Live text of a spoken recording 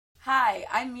Hi,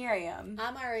 I'm Miriam.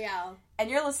 I'm Ariel. And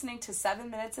you're listening to 7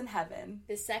 Minutes in Heaven,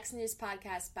 the sex news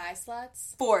podcast by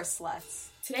sluts. For sluts.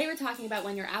 Today we're talking about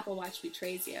when your Apple Watch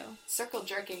betrays you. Circle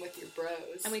jerking with your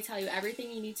bros. And we tell you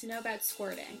everything you need to know about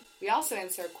squirting. We also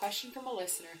answer a question from a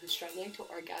listener who's struggling to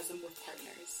orgasm with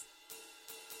partners.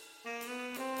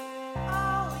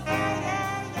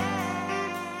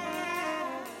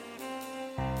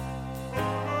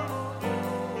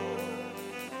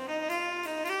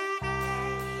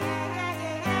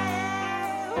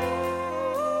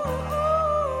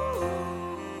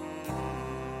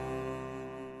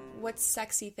 What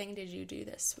sexy thing did you do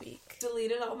this week?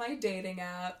 Deleted all my dating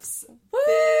apps. Woo!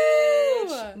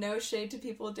 Bitch! No shade to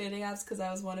people with dating apps because I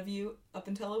was one of you up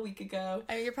until a week ago.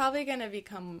 I mean, you're probably going to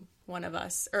become one of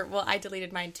us. Or, well, I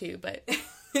deleted mine too, but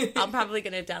I'm probably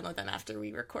going to download them after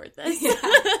we record this. Yeah.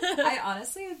 I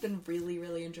honestly have been really,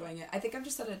 really enjoying it. I think I'm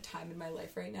just at a time in my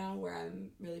life right now where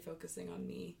I'm really focusing on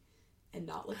me and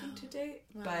not looking to date.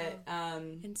 Wow. But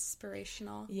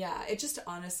inspirational. Yeah, it just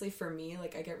honestly for me,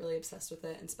 like, I get really obsessed with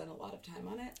it and spend a lot of time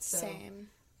on it. So Same.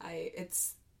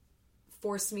 It's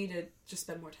forced me to just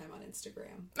spend more time on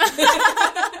Instagram.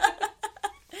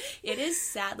 It is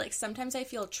sad. Like, sometimes I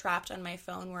feel trapped on my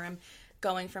phone where I'm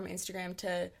going from Instagram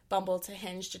to Bumble to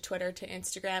Hinge to Twitter to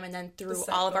Instagram and then through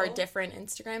all of our different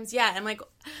Instagrams. Yeah, and like,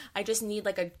 I just need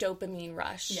like a dopamine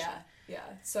rush. Yeah.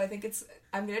 So I think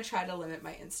I'm going to try to limit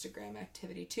my Instagram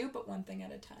activity too, but one thing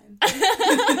at a time.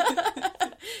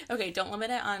 Okay, don't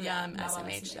limit it on SMH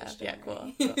SMH though. stuff. Yeah,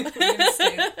 cool. We're going to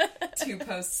say 2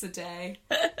 posts a day.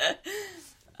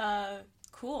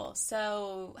 Cool.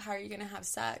 So, how are you going to have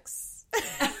sex?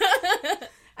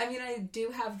 I mean, I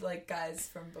do have, like, guys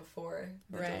from before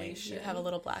the deletion. You have a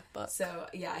little black book. So,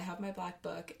 yeah, I have my black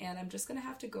book, and I'm just going to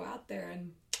have to go out there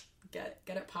and get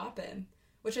it poppin',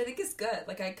 which I think is good.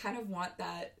 Like, I kind of want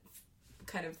that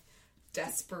kind of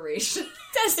desperation.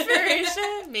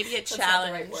 Maybe a challenge. That's not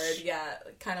the right word. Yeah,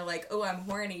 kind of like, oh, I'm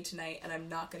horny tonight, and I'm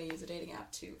not going to use a dating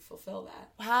app to fulfill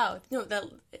that. Wow. No,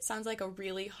 it sounds like a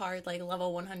really hard, like,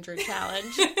 level 100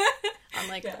 challenge. On,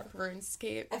 like,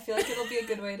 RuneScape. I feel like it'll be a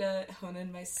good way to hone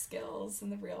in my skills in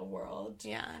the real world.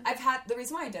 Yeah. The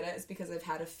reason why I did it is because I've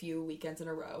had a few weekends in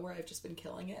a row where I've just been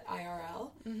killing it IRL.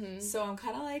 Mm-hmm. So I'm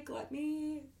kind of like,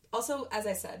 also, as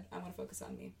I said, I want to focus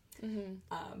on me.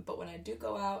 Mm-hmm. But when I do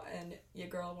go out and your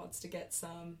girl wants to get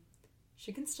some,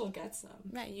 she can still get some.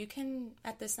 Yeah, you can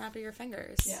at the snap of your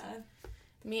fingers. Yeah.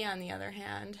 Me, on the other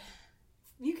hand,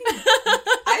 you can.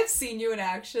 I've seen you in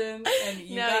action, and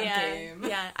you got game.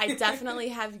 Yeah, I definitely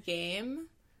have game.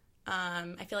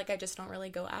 I feel like I just don't really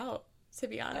go out, to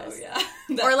be honest. Oh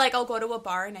yeah. Or like I'll go to a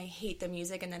bar and I hate the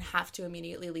music and then have to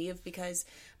immediately leave because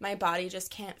my body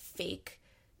just can't fake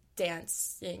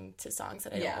dancing to songs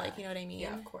that I don't like. You know what I mean?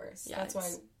 Yeah, of course. Yeah, that's why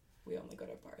we only go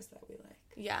to bars that we like.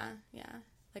 Yeah.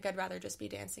 Like I'd rather just be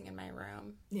dancing in my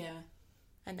room. Yeah.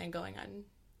 And then going on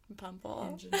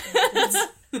Bumble.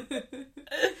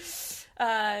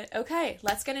 Okay,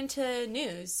 let's get into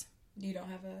news. You don't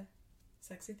have a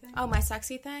sexy thing? Oh, my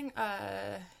sexy thing?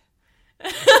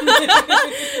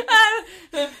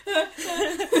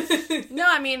 No,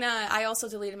 I mean, I also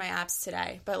deleted my apps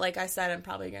today, but like I said, I'm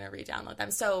probably going to re-download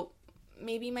them. So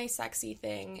maybe my sexy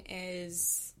thing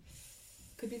is...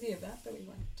 Could be the event that we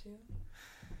went to.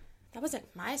 That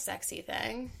wasn't my sexy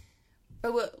thing.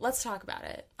 But let's talk about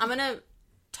it. I'm going to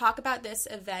talk about this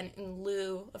event in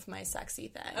lieu of my sexy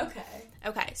thing.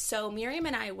 Okay, so Miriam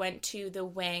and I went to the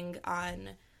Wing on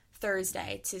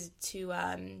Thursday to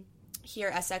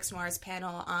hear SX Noir's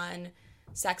panel on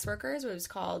sex workers. It was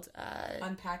called...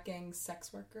 Unpacking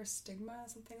Sex Worker Stigma,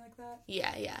 something like that?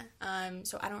 Yeah.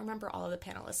 So I don't remember all of the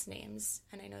panelists' names,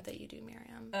 and I know that you do,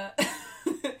 Miriam.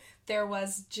 There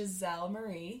was Giselle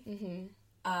Marie.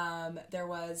 Mm-hmm. There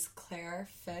was Claire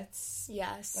Fitz.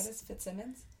 Yes. What is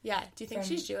Fitzsimmons? Yeah. Do you think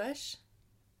she's Jewish?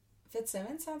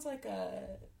 Fitzsimmons sounds like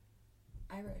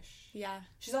Irish. Yeah.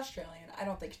 She's Australian. I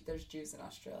don't think there's Jews in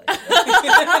Australia.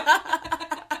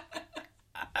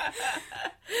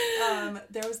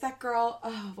 There was that girl,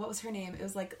 what was her name? It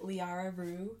was like Liara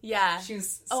Rue. Yeah. She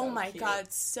was so Oh my cute. God,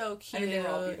 so cute. I mean, they were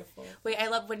all beautiful. Wait, I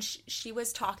love when she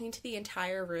was talking to the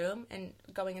entire room and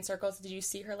going in circles. Did you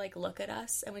see her like look at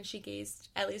us? And when she gazed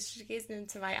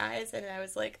into my eyes, and I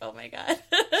was like, oh my God.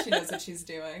 She knows what she's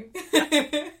doing.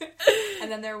 And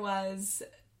then there was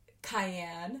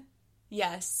Cayenne.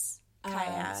 Yes.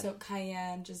 Cayenne. So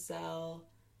Cayenne, Giselle,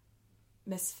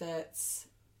 Misfits,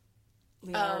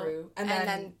 Liaru, and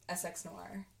then SX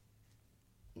Noir.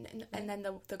 And then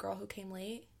the girl who came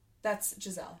late? That's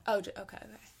Giselle. Oh, okay.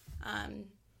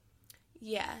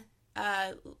 Yeah.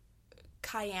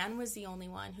 Cayenne was the only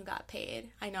one who got paid.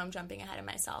 I know I'm jumping ahead of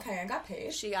myself. Cayenne got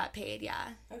paid? She got paid, yeah.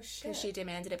 Oh, shit. Because she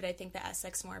demanded it, but I think the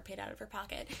Essex Moore paid out of her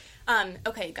pocket.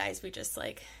 Okay, guys, we just,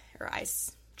 I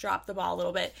dropped the ball a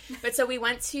little bit. But so we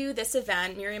went to this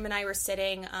event. Miriam and I were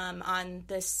sitting on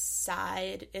this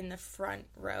side, in the front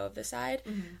row of the side.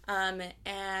 Mm-hmm.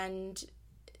 And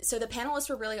so the panelists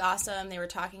were really awesome. They were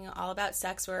talking all about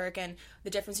sex work and the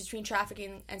difference between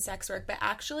trafficking and sex work. But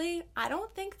actually, I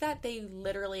don't think that they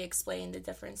literally explained the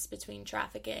difference between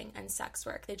trafficking and sex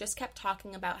work. They just kept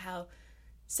talking about how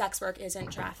sex work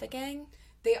isn't trafficking.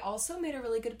 They also made a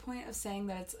really good point of saying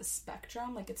that it's a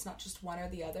spectrum. Like, it's not just one or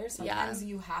the other. Sometimes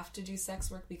you have to do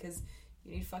sex work because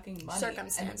you need fucking money.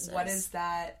 Circumstances. And what is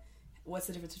that? What's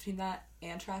the difference between that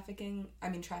and trafficking? I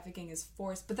mean, trafficking is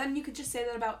forced. But then you could just say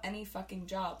that about any fucking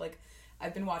job. Like,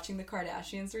 I've been watching the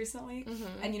Kardashians recently.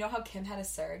 Mm-hmm. And you know how Kim had a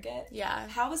surrogate? Yeah.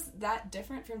 How is that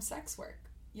different from sex work?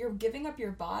 You're giving up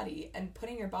your body and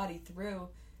putting your body through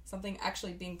something.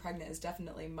 Actually, being pregnant is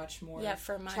definitely much more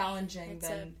challenging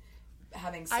than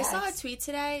having sex. I saw a tweet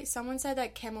today. Someone said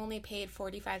that Kim only paid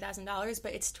 $45,000,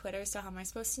 but it's Twitter, so how am I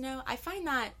supposed to know? I find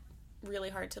that really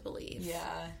hard to believe.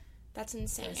 Yeah. That's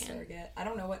insane. Surrogate. I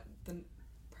don't know what the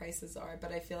prices are,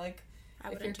 but I feel like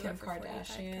if you're Kim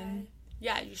Kardashian...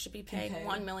 Yeah, you should be paying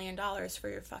 $1 million for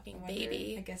your fucking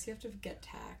baby. I guess you have to get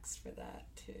taxed for that,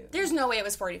 too. There's no way it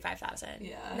was $45,000.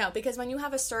 Yeah. No, because when you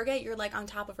have a surrogate, you're, on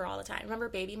top of her all the time. Remember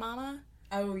Baby Mama?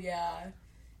 Oh, yeah.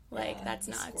 That's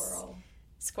nuts.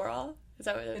 Squirrel? Is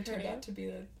that what it turned out to be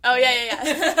the... Oh, yeah.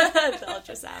 The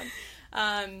ultrasound.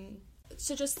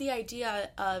 So just the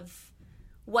idea of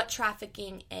what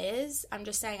trafficking is, I'm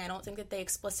just saying I don't think that they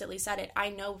explicitly said it. I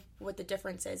know what the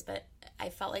difference is, but I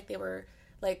felt like they were,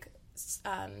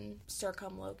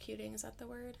 circumlocuting. Is that the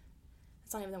word?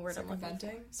 It's not even the word I'm looking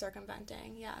for.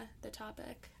 Circumventing, yeah, the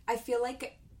topic. I feel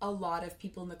like a lot of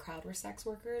people in the crowd were sex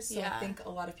workers, so I think a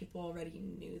lot of people already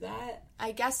knew that.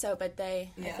 I guess so, but I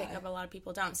think a lot of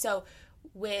people don't. So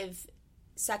with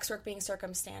sex work being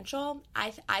circumstantial,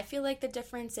 I feel like the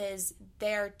difference is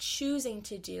they're choosing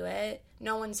to do it.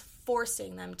 No one's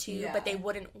forcing them to, but they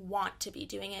wouldn't want to be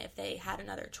doing it if they had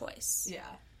another choice.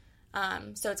 Yeah.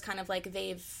 So it's kind of like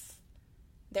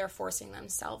they're forcing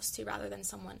themselves to rather than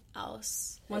someone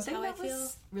else. One thing that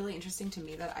was really interesting to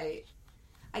me that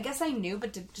I guess I knew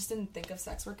but just didn't think of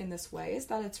sex work in this way is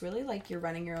that it's really like you're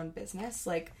running your own business.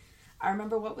 Like, I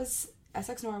remember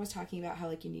Essex Noir was talking about how,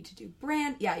 you need to do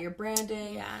you're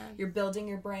branding, you're building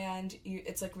your brand,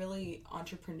 it's, really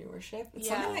entrepreneurship. It's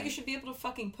something that you should be able to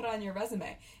fucking put on your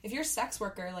resume. If you're a sex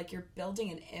worker, you're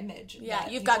building an image. Yeah,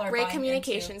 you've got great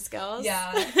communication skills.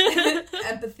 Yeah.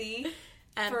 Empathy.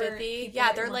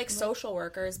 Yeah, they're social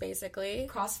workers, basically.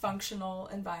 Cross-functional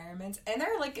environments. And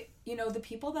they're, the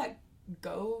people that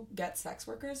go get sex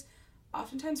workers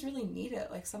oftentimes really need it.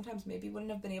 Sometimes maybe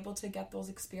wouldn't have been able to get those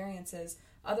experiences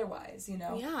otherwise,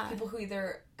 Yeah. People who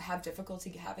either have difficulty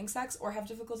having sex or have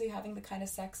difficulty having the kind of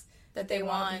sex that they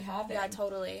want to be having. Yeah,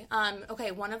 totally.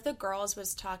 Okay, one of the girls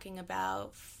was talking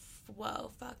about... Whoa,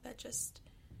 fuck, that just...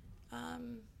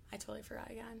 I totally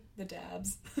forgot again. The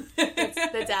dabs.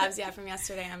 The dabs, yeah, from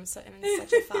yesterday. I'm in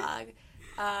such a fog.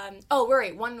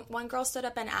 One girl stood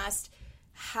up and asked,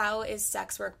 how is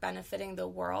sex work benefiting the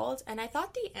world? And I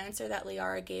thought the answer that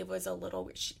Liara gave was a little,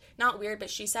 not weird, but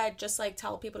she said, just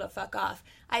tell people to fuck off.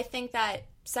 I think that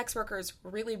sex workers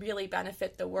really, really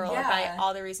benefit the world by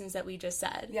all the reasons that we just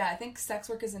said. Yeah, I think sex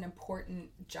work is an important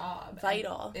job.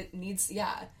 Vital. It needs,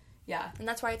 yeah. And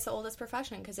that's why it's the oldest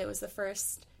profession, because it was the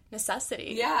first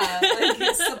necessity. Yeah,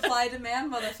 supply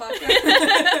demand, motherfucker.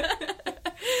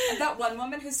 And that one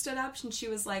woman who stood up and she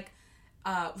was like,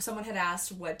 someone had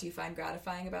asked, what do you find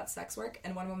gratifying about sex work?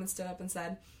 And one woman stood up and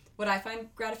said, what I find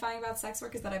gratifying about sex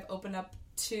work is that I've opened up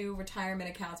 2 retirement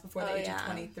accounts before the age of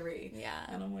 23. Yeah.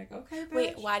 And I'm like, okay, bitch.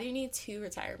 Wait, why do you need 2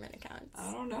 retirement accounts?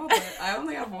 I don't know, but I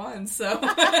only have one, so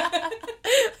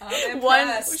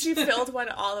I'm she filled one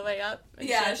all the way up.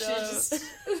 Yeah, she's just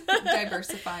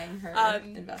diversifying her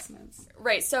investments.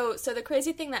 Right, so the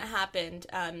crazy thing that happened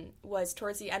was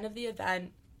towards the end of the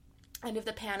event, end of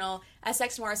the panel,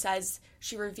 Essex Moore says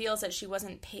she reveals that she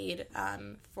wasn't paid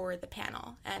for the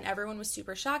panel. And everyone was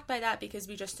super shocked by that because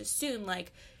we just assumed,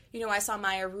 I saw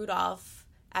Maya Rudolph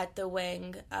at the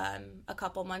Wing a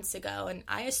couple months ago, and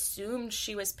I assumed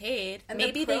she was paid. And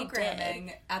maybe the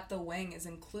programming at the Wing is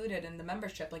included in the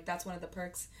membership. That's one of the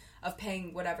perks of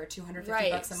paying whatever $250 a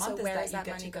month. So is where that is that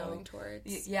money going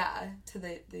towards? Yeah, to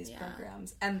these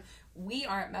programs. And we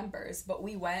aren't members, but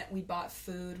we went. We bought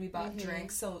food. We bought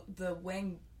drinks. So the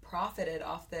Wing profited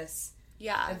off this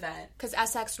event because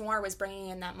Essex Noir was bringing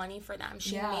in that money for them.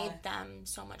 She made them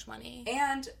so much money.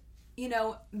 And you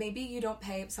know, maybe you don't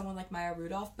pay someone like Maya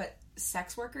Rudolph, but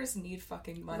sex workers need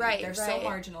fucking money. Right, they're so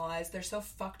marginalized. They're so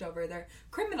fucked over. They're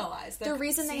criminalized. The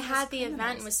reason they had the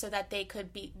event was so that they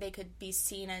could be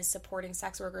seen as supporting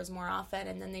sex workers more often,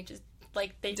 and then they just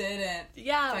they didn't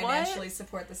financially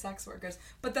support the sex workers.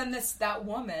 But then this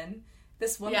woman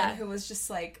who was just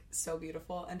so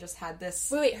beautiful and just had this.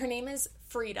 Wait, her name is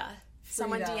Frida.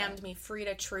 Someone DM'd me,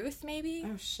 Frida Truth, maybe.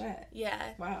 Oh shit. Yeah.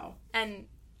 Wow. And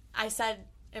I said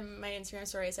in my Instagram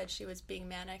story, I said she was being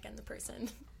manic, and the person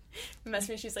messaged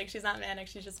me. She's like, she's not manic,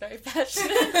 she's just very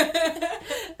passionate.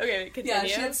 Okay, continue. Yeah,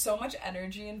 she had so much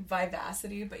energy and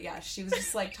vivacity, but yeah, she was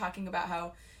just talking about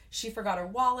how she forgot her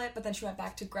wallet, but then she went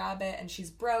back to grab it, and she's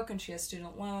broke, and she has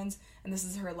student loans, and this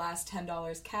is her last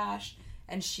 $10 cash,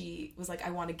 and she was like,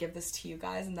 I want to give this to you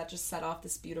guys, and that just set off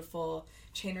this beautiful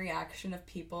chain reaction of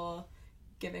people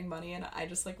giving money, and I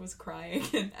just was crying,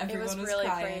 and everyone was really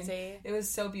crying. Crazy. It was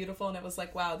so beautiful, and it was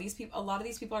wow, these people, a lot of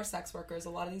these people are sex workers, a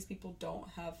lot of these people don't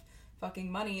have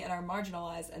fucking money and are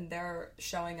marginalized, and they're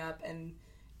showing up and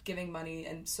giving money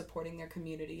and supporting their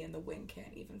community, and the wing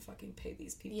can't even fucking pay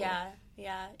these people. Yeah.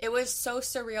 It was so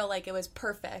surreal, it was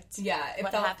perfect. Yeah, it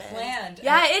felt planned.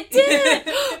 Yeah, it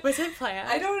did! Was it planned?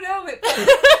 I don't know. It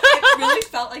really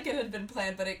felt like it had been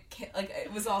planned, but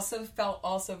it was also felt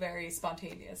very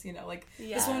spontaneous, you know?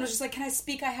 This woman was just can I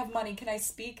speak? I have money. Can I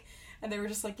speak? And they were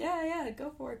just yeah,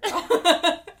 go for it, girl.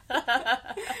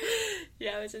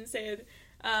 Yeah, it was insane.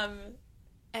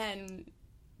 And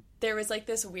there was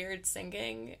this weird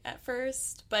singing at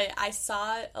first, but I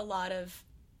saw a lot of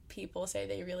people say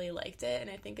they really liked it, and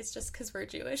I think it's just because we're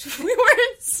Jewish. We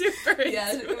weren't super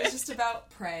yeah, it was just about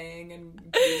praying and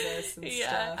Jesus and stuff.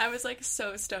 Yeah, I was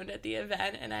so stoned at the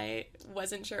event, and I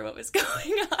wasn't sure what was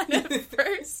going on at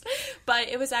first, but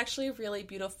it was actually really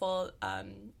beautiful.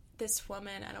 This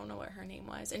woman, I don't know what her name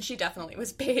was, and she definitely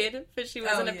was paid, but she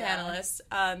wasn't a panelist.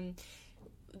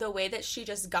 The way that she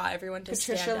just got everyone to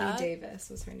stand up. Patricia Lee Davis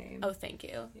was her name. Oh, thank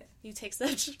you. Yeah. You take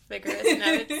such vigorous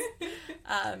notes.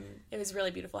 It was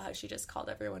really beautiful how she just called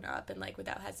everyone up and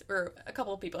without or a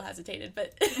couple of people hesitated,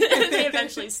 but they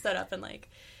eventually stood up and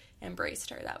embraced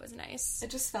her. That was nice.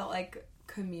 It just felt like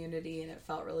community, and it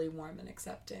felt really warm and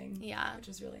accepting. Yeah. Which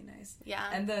was really nice. Yeah.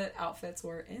 And the outfits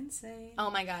were insane.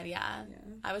 Oh my god, yeah.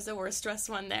 I was the worst dressed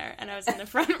one there, and I was in the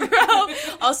front row.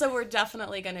 Also, we're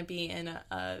definitely going to be in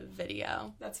a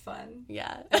video. That's fun.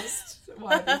 Yeah. I just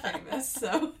want to be famous,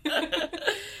 so.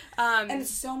 And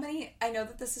so many, I know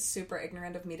that this is super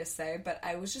ignorant of me to say, but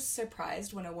I was just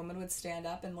surprised when a woman would stand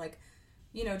up and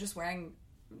just wearing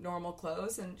normal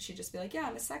clothes, and she'd just be yeah,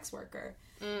 I'm a sex worker.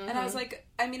 Mm-hmm. And I was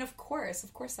I mean, of course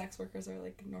sex workers are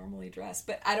normally dressed,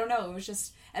 but I don't know, it was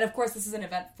just, and of course this is an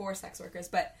event for sex workers,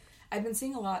 but I've been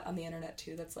seeing a lot on the internet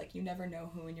too that's you never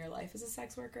know who in your life is a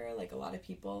sex worker. A lot of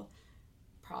people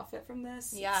profit from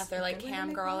this. Yeah, they're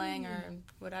cam girling or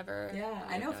whatever. Yeah,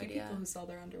 I know a few people who sell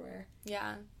their underwear.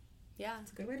 Yeah.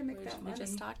 It's a good way to make that money. We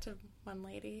just talked to one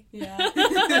lady. Yeah.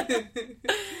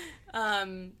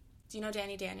 Do you know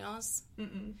Dani Daniels?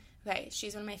 Mm-mm. Okay,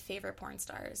 she's one of my favorite porn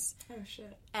stars. Oh,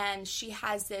 shit. And she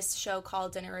has this show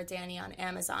called Dinner with Dani on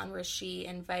Amazon, where she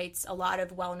invites a lot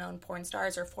of well-known porn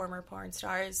stars or former porn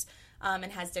stars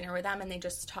and has dinner with them, and they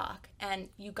just talk. And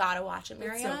you gotta watch it,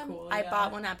 Miriam. It's so cool, yeah. I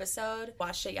bought one episode,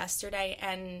 watched it yesterday,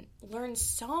 and learned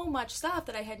so much stuff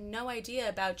that I had no idea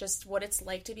about, just what it's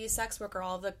like to be a sex worker,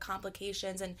 all the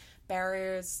complications and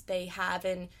barriers they have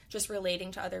in just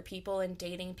relating to other people and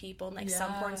dating people. And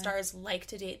some porn stars like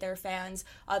to date their fans,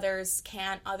 others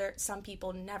can't. Some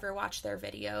people never watch their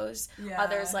videos. Yeah.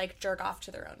 Others jerk off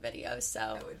to their own videos. So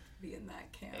I would be in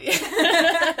that camp.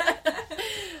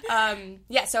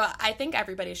 So I think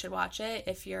everybody should watch it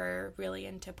if you're really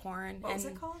into porn. What was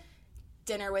it called?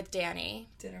 Dinner with Dani.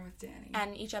 Dinner with Dani.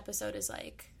 And each episode is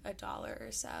 $1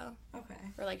 or so. Okay.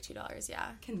 Or $2, yeah.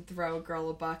 Can throw a girl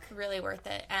a buck. Really worth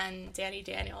it. And Dani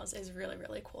Daniels is really,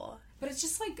 really cool. But it's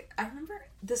just I remember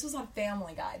this was on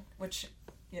Family Guy, which,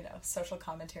 social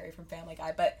commentary from Family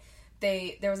Guy, but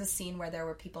there was a scene where there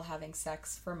were people having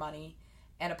sex for money,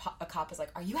 and a cop was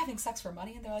are you having sex for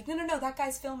money? And they're no, that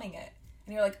guy's filming it.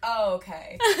 And you're oh,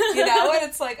 okay. And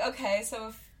it's okay, so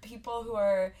if people who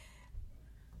are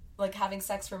having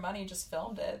sex for money just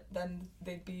filmed it, then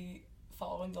they'd be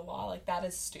following the law. That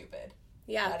is stupid.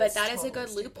 Yeah, that is a good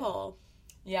loophole.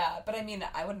 Yeah, but I mean,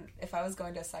 I wouldn't, if I was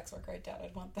going to a sex worker, I doubt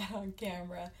I'd want that on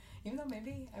camera. Even though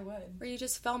maybe I would. Or you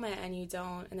just film it and you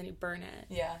don't, and then you burn it.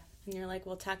 Yeah. And you're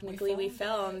well, technically we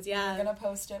filmed, yeah. We're gonna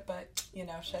post it, but,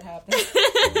 shit happens.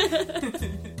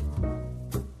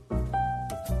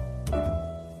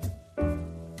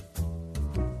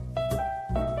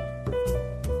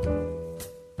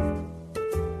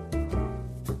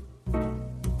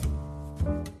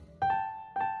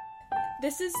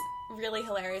 This is really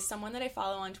hilarious. Someone that I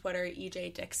follow on Twitter,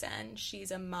 EJ Dixon,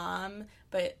 she's a mom,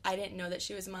 but I didn't know that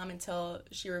she was a mom until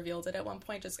she revealed it at one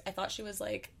point. I thought she was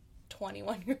like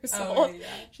 21 years old. Yeah.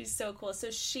 She's so cool.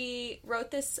 So she wrote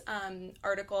this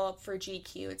article for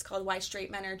GQ. It's called Why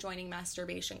Straight Men Are Joining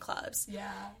Masturbation Clubs.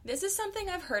 Yeah. This is something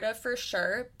I've heard of for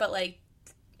sure, but like,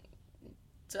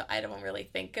 so I don't really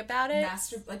think about it.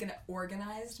 Like an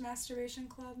organized masturbation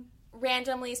club?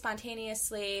 Randomly,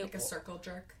 spontaneously. Like a circle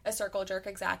jerk. A circle jerk,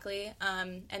 exactly.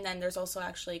 And then there's also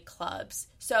actually clubs.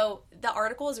 So the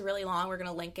article is really long. We're going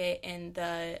to link it in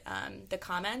the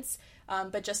comments.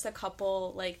 But just a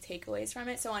couple, like, takeaways from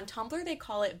it. So on Tumblr, they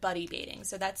call it buddy baiting.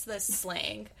 So that's the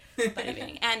slang, buddy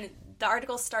baiting. And the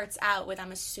article starts out with,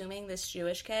 I'm assuming, this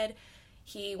Jewish kid.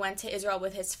 He went to Israel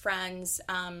with his friends,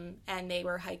 and they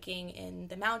were hiking in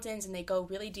the mountains, and they go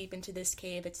really deep into this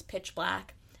cave. It's pitch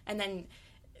black. And then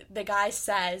the guy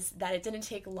says that it didn't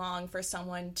take long for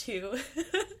someone to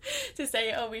to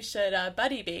say, oh, we should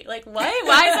buddy bait. Like, what?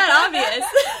 Why is that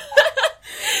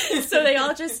obvious? So they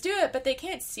all just do it, but they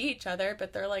can't see each other,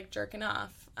 but they're, like, jerking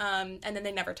off. And then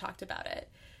they never talked about it.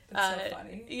 That's so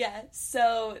funny. Yeah.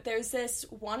 So there's this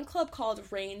one club called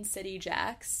Rain City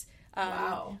Jacks.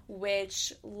 Wow.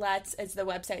 Which lets, as the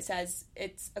website says,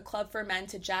 it's a club for men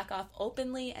to jack off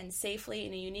openly and safely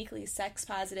in a uniquely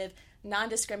sex-positive,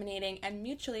 non-discriminating, and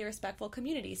mutually respectful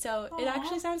community. So It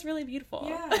actually sounds really beautiful.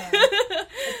 Yeah.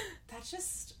 That's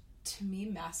just, to me,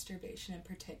 masturbation in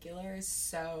particular is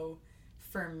so,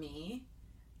 for me,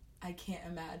 I can't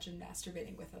imagine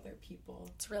masturbating with other people.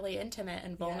 It's really intimate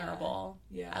and vulnerable.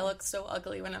 Yeah. I look so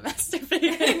ugly when I'm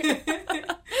masturbating.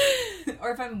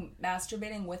 Or if I'm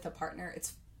masturbating with a partner,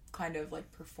 it's kind of like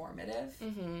performative.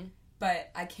 Mm-hmm.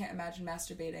 But I can't imagine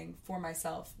masturbating for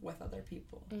myself with other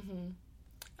people.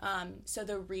 Mm-hmm. So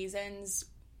the reasons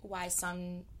why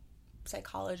some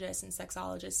psychologists and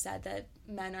sexologists said that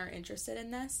men are interested in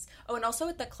this. Oh, and also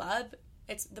at the club,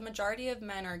 it's the majority of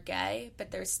men are gay,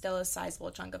 but there's still a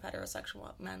sizable chunk of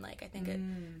heterosexual men. Like, I think it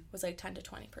was like 10 to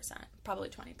 20%, probably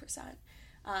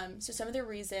 20%. So some of the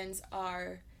reasons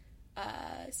are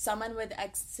someone with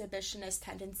exhibitionist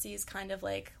tendencies, kind of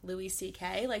like Louis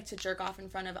C.K., like to jerk off in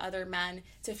front of other men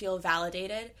to feel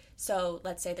validated. So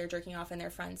let's say they're jerking off and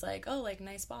their friend's like, oh, like,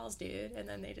 nice balls, dude. And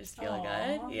then they just feel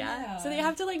good. Yeah. So they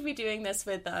have to, like, be doing this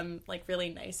with, like, really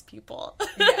nice people.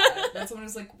 Yeah. Then someone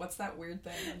was like, what's that weird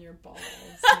thing on your balls?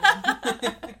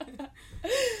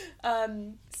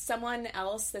 Someone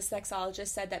else, the sexologist,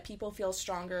 said that people feel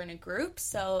stronger in a group.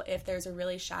 So if there's a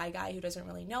really shy guy who doesn't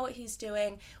really know what he's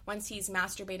doing, once he's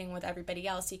masturbating with everybody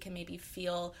else, he can maybe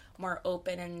feel more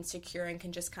open and secure and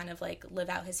can just kind of, like, live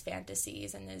out his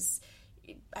fantasies and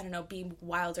I don't know, be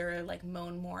wilder, like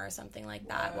moan more or something like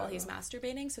that while he's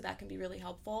masturbating. So that can be really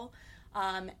helpful.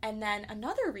 And then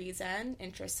another reason,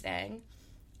 interesting,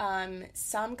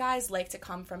 some guys like to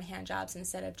come from handjobs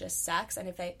instead of just sex. And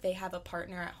if they have a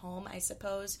partner at home, I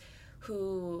suppose,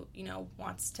 who, you know,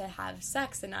 wants to have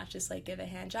sex and not just, like, give a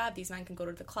handjob, these men can go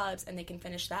to the clubs and they can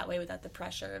finish that way without the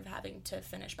pressure of having to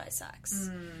finish by sex.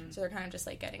 So they're kind of just,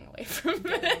 like, getting away from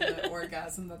the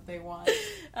orgasm that they want.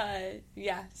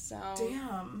 Yeah, so.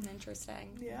 Damn.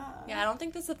 Interesting. Yeah. Yeah, I don't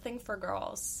think this is a thing for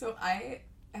girls. So I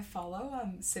follow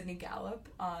Sydney Gallup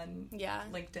on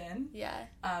LinkedIn. Yeah.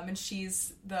 And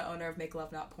she's the owner of Make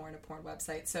Love Not Porn, a porn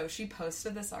website. So she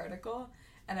posted this article,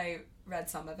 and I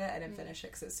read some of it. I didn't finish it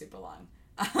because it's super long.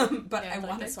 But I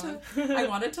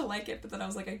wanted to like it, but then I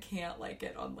was like, I can't like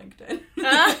it on LinkedIn.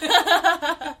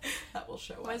 That will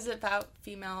show up. Was it about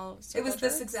female circle It was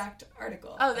jerks? This exact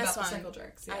article. Oh, this about one. Circle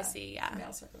jerks. Yeah. I see, yeah.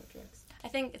 Male circle jerks. I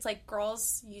think it's like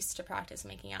girls used to practice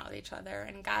making out with each other,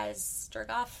 and guys jerk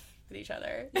off with each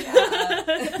other.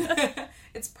 Yeah.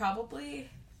 It's probably,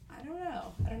 I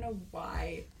don't know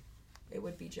why it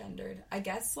would be gendered. I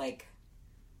guess, like,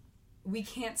 we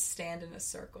can't stand in a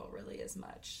circle really as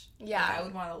much. Yeah. Like, I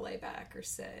would want to lay back or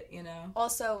sit, you know?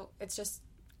 Also, it's just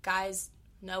guys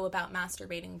know about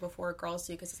masturbating before girls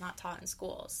do because it's not taught in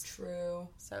schools. True.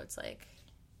 So it's like,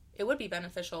 it would be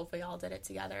beneficial if we all did it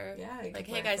together. Yeah. Like,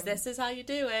 hey guys, this is how you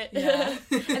do it. Yeah.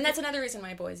 And that's another reason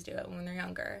why boys do it when they're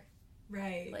younger.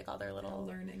 Right. Like all their little...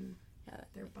 learning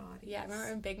their bodies. Yeah,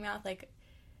 remember in Big Mouth, like,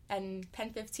 and Pen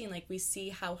 15, like, we see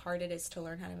how hard it is to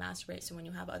learn how to masturbate. So when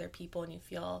you have other people and you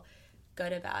feel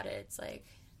good about it, it's like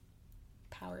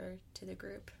power to the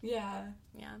group. Yeah.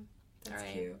 Yeah. That's all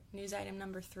right. cute. News item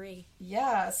number 3.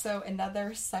 Yeah, so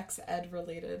another sex ed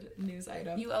related news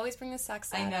item. You always bring the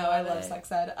sex ed. I know, I love sex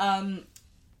ed.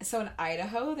 So in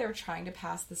Idaho, they're trying to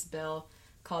pass this bill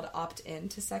called Opt-in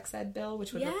to Sex Ed bill,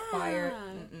 which would require...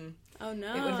 Oh,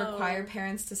 no. It would require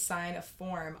parents to sign a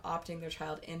form opting their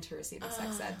child into receiving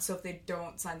sex ed. So if they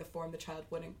don't sign the form, the child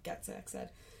wouldn't get sex ed.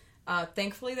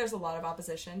 Thankfully, there's a lot of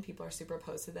opposition. People are super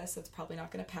opposed to this, so it's probably not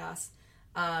going to pass.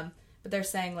 But they're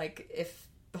saying, like, if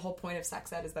the whole point of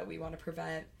sex ed is that we want to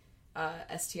prevent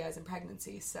STIs and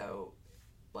pregnancy, so,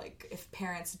 like, if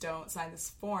parents don't sign this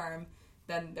form,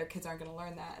 then their kids aren't going to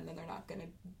learn that, and then they're not going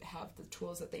to have the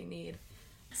tools that they need.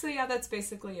 So yeah, that's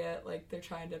basically it. Like, they're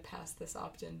trying to pass this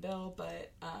opt-in bill,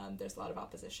 but there's a lot of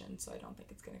opposition, so I don't think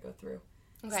it's going to go through.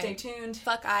 Okay. Stay tuned.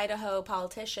 Fuck Idaho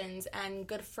politicians, and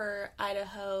good for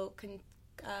Idaho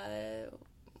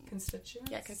constituents?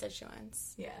 Yeah,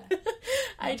 constituents. Yeah.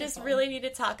 I just really need to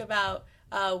talk about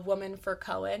Woman for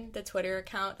Cohen, the Twitter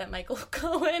account that Michael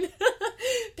Cohen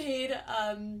paid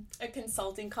a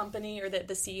consulting company, or the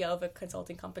CEO of a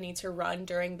consulting company, to run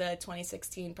during the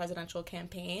 2016 presidential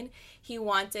campaign. He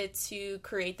wanted to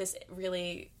create this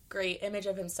really great image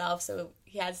of himself, so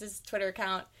he has his Twitter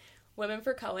account, Women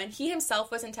for Cohen. He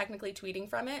himself wasn't technically tweeting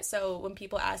from it, so when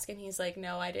people ask him, he's like,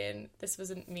 no, I didn't. This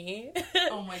wasn't me.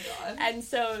 Oh my god. And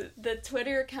so the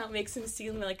Twitter account makes him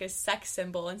seem like a sex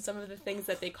symbol, and some of the things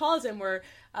that they called him were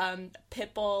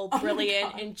pitbull,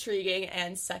 brilliant, intriguing,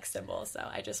 and sex symbol. So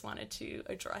I just wanted to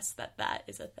address that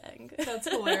is a thing. That's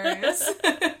hilarious.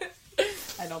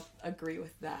 I don't agree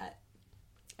with that.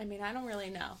 I mean, I don't really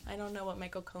know. I don't know what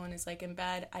Michael Cohen is like in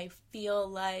bed. I feel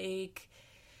like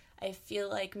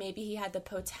maybe he had the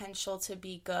potential to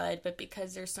be good, but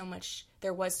because there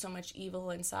was so much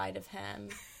evil inside of him,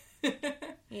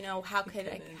 you know, how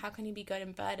can he be good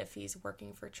in bed if he's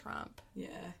working for Trump?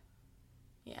 Yeah.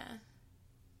 Yeah.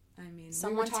 I mean,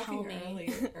 someone we were tell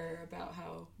me earlier about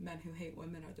how men who hate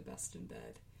women are the best in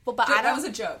bed. Well, but that was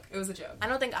a joke. It was a joke. I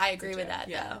don't think I agree with that,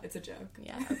 yeah, though. It's a joke.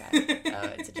 Yeah, okay.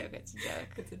 Oh, it's a joke. It's a joke.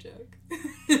 It's a joke.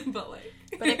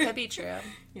 But it could be true.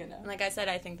 You know. Like I said,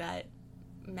 I think that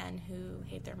men who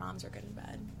hate their moms are good in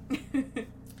bed.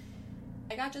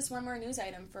 I got just one more news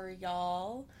item for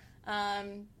y'all.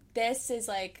 This is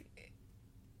like,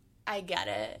 I get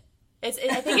it. I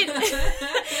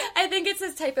think it's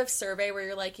this type of survey where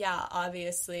you're like, yeah,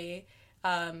 obviously,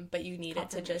 but you need it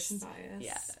to just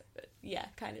bias. Yeah,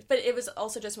 kind of. But it was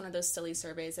also just one of those silly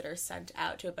surveys that are sent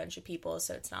out to a bunch of people,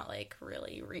 so it's not like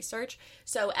really research.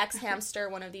 So xHamster,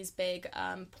 one of these big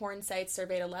porn sites,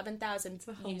 surveyed 11,000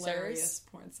 users. Hilarious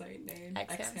porn site name.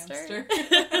 xHamster.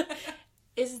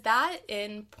 Is that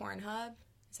in Pornhub?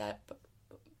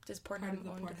 Does Pornhub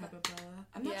own Pornhub umbrella?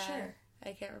 I'm not sure.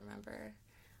 I can't remember.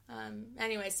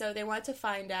 Anyway, so they wanted to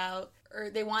find out,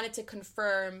 or they wanted to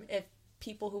confirm if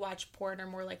people who watch porn are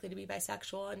more likely to be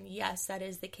bisexual, and yes, that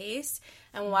is the case.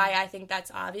 And why I think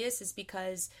that's obvious is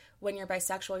because when you're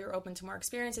bisexual, you're open to more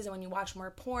experiences, and when you watch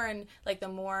more porn, like, the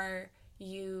more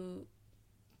you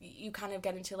kind of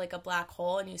get into like a black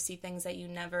hole, and you see things that you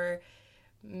never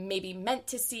maybe meant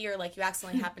to see, or like you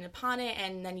accidentally happen upon it,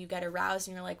 and then you get aroused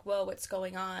and you're like, whoa, what's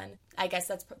going on? I guess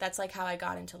that's like how I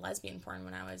got into lesbian porn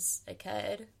when I was a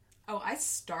kid. Oh, I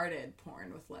started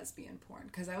porn with lesbian porn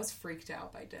because I was freaked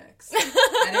out by dicks.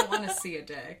 I didn't want to see a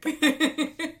dick.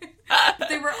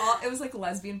 But it was like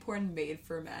lesbian porn made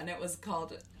for men. It was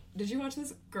called, did you watch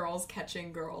this? Girls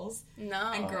Catching Girls?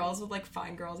 No. And girls would like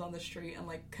find girls on the street and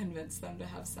like convince them to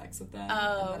have sex with them.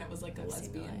 Oh. And then it was like a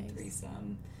lesbian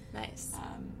threesome. Nice.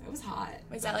 It was hot.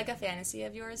 Was that like a fantasy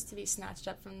of yours, to be snatched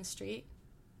up from the street?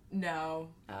 No.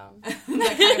 Oh.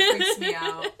 That kind of freaks me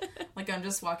out. Like, I'm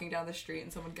just walking down the street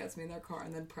and someone gets me in their car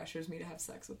and then pressures me to have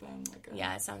sex with them. Like,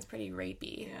 yeah, it sounds pretty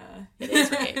rapey. Yeah. It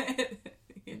is rape.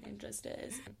 It just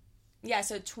is. Yeah,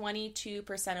 so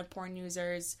 22% of porn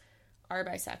users are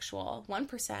bisexual.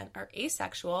 1% are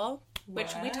asexual,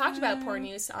 which we talked about porn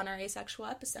use on our asexual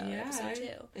episode, episode 2.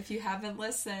 If you haven't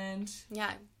listened,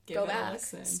 go back.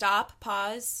 Stop,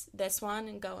 pause this one,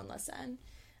 and go and listen.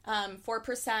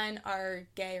 4% are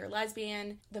gay or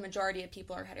lesbian. The majority of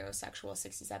people are heterosexual,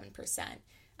 67%.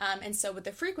 And so with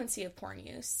the frequency of porn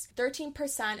use,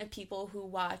 13% of people who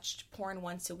watched porn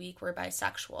once a week were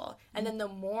bisexual. And then the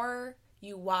more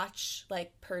you watch,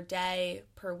 like, per day,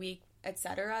 per week,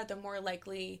 etc., the more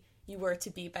likely you were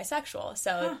to be bisexual.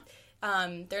 So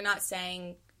they're not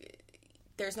saying,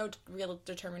 there's no real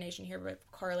determination here with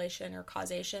correlation or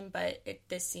causation, but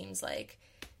this seems like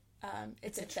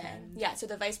it's a thing. Yeah, so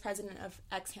the vice president of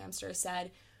xHamster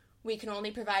said, we can only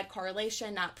provide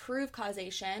correlation, not prove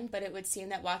causation, but it would seem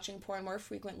that watching porn more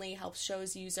frequently helps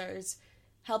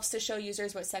to show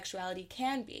users what sexuality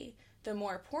can be. The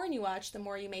more porn you watch, the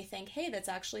more you may think, hey, that's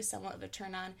actually somewhat of a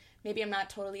turn on. Maybe I'm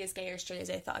not totally as gay or straight as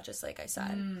I thought, just like I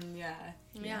said.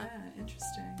 Yeah,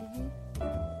 interesting.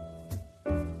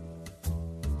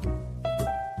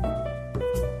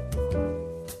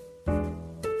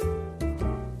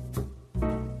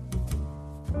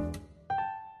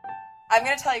 I'm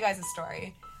going to tell you guys a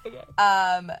story. Okay.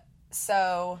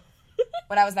 So,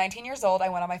 when I was 19 years old, I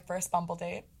went on my first Bumble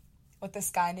date with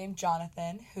this guy named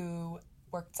Jonathan who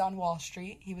worked on Wall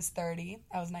Street. He was 30.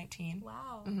 I was 19.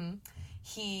 Wow.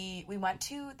 Mm-hmm. We went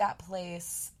to that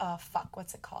place,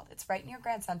 what's it called? It's right near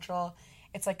Grand Central.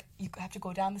 It's like, you have to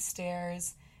go down the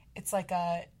stairs. It's like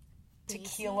a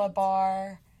tequila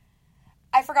bar.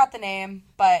 I forgot the name,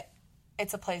 but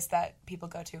it's a place that people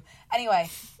go to. Anyway,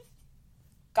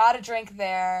 got a drink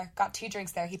there, got 2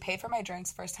 drinks there. He paid for my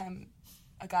drinks, first time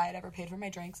a guy had ever paid for my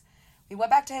drinks. We went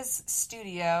back to his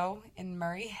studio in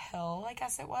Murray Hill, I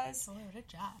guess it was. Oh, what a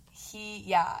job.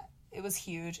 It was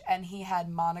huge. And he had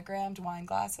monogrammed wine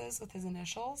glasses with his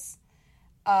initials.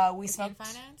 We smoked. In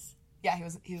finance? Yeah,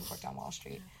 he worked on Wall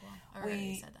Street. Oh, cool. I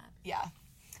already said that. Yeah.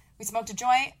 We smoked a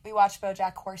joint. We watched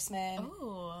BoJack Horseman.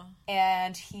 Ooh.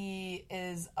 And he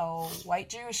is a white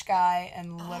Jewish guy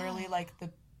and literally like the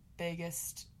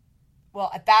biggest, well,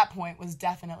 at that point was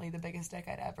definitely the biggest dick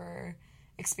I'd ever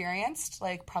experienced.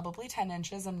 Like probably 10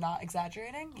 inches. I'm not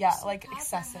exaggerating. Yeah, so like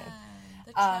excessive.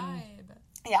 The tribe.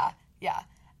 Yeah.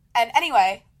 And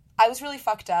anyway, I was really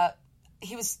fucked up.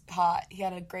 He was hot. He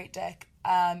had a great dick.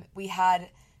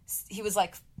 He was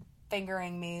like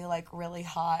fingering me like really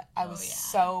hot. I was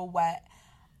so wet.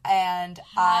 And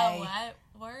How wet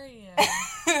were you?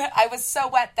 I was so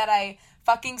wet that I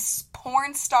fucking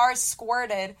porn star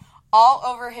squirted all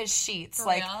over his sheets. For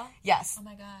like, real? Yes. Oh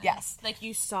my god. Yes. Like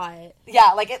you saw it.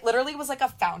 Yeah, like it literally was like a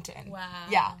fountain. Wow.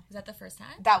 Yeah. Is that the first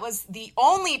time? That was the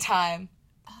only time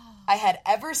I had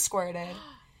ever squirted.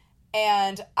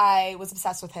 And I was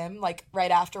obsessed with him. Like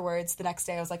right afterwards, the next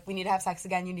day, I was like, "We need to have sex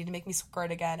again. You need to make me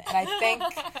squirt again." And I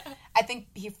think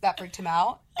that freaked him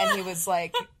out, and he was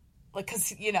like,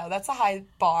 because that's a high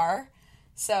bar,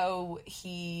 so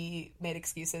he made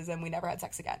excuses, and we never had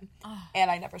sex again,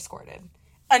 and I never squirted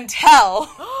until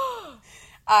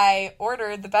I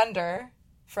ordered the bender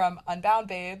from Unbound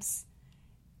Babes,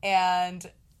 and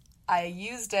I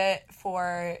used it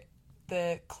for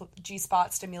the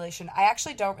G-spot stimulation. I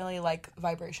actually don't really like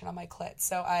vibration on my clit,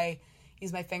 so I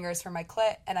use my fingers for my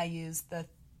clit, and I use the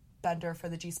bender for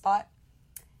the G-spot.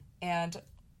 And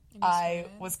I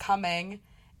was coming,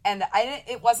 and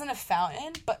it wasn't a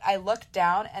fountain, but I looked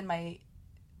down, and my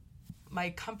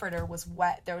comforter was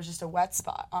wet. There was just a wet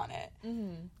spot on it.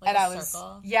 Mm-hmm. Like a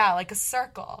circle? Yeah, like a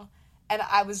circle. And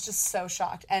I was just so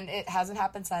shocked. And it hasn't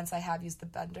happened since. I have used the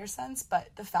bender since, but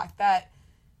the fact that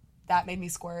made me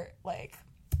squirt, like,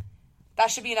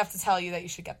 that should be enough to tell you that you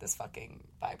should get this fucking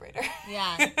vibrator.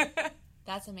 Yeah.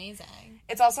 That's amazing.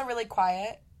 It's also really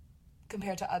quiet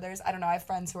compared to others. I don't know. I have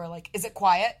friends who are like, "Is it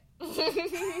quiet?"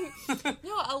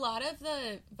 No, a lot of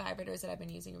the vibrators that I've been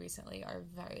using recently are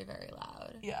very, very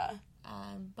loud. Yeah.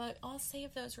 But I'll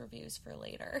save those reviews for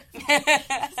later.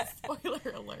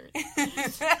 Spoiler alert.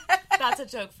 That's a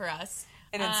joke for us.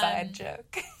 An inside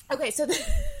joke. Okay, so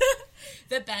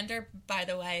the bender, by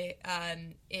the way,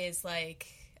 is like,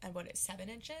 7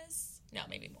 inches? No,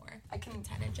 maybe more. I can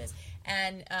 10 inches.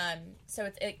 And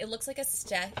so it looks like a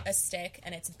stick,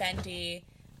 and it's bendy,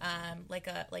 like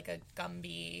a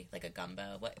Gumby, like a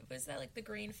Gumbo. What was that? Like the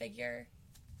green figure?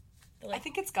 I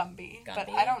think it's Gumby, but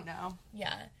I don't know.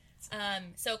 Yeah.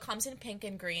 So it comes in pink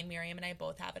and green. Miriam and I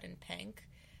both have it in pink.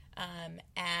 And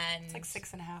it's like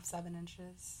 6.5, 7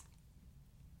 inches.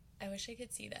 I wish I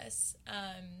could see this.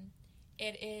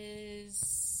 It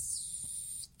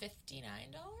is $59.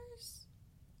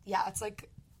 Yeah, it's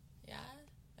like... Yeah?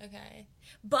 Okay.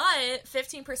 But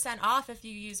 15% off if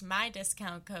you use my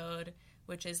discount code,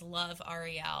 which is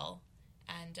LoveAriel.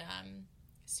 And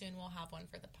soon we'll have one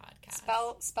for the podcast.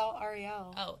 Spell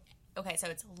Ariel. Oh, okay. So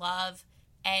it's Love,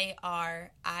 ARIELLE.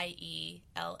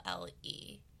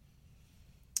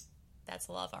 That's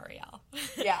LoveAriel.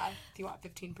 Yeah. Do you want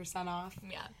 15% off?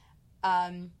 Yeah.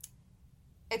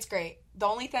 It's great. The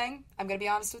only thing, I'm going to be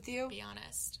honest with you. Be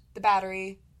honest. The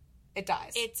battery, it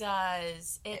dies. It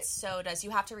does. It so does. You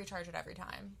have to recharge it every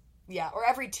time. Yeah, or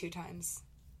every 2 times.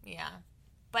 Yeah.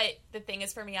 But the thing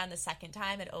is, for me, on the second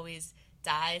time, it always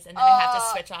dies, and then I have to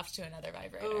switch off to another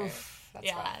vibrator. Oof,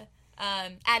 that's rough.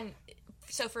 And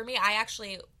so for me, I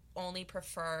actually only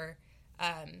prefer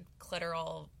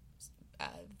clitoral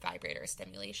vibrator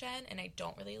stimulation, and I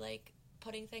don't really like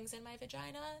putting things in my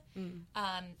vagina.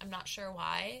 I'm not sure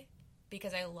why,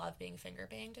 because I love being finger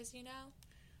banged, as you know.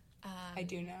 I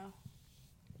do know.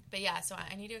 But yeah, so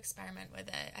I need to experiment with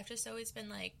it. I've just always been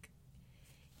like,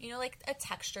 like a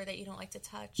texture that you don't like to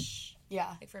touch.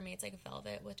 Yeah. Like for me, it's like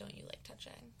velvet. What don't you like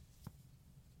touching?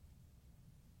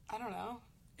 I don't know.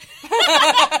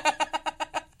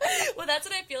 Well, that's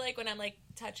what I feel like when I'm like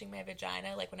touching my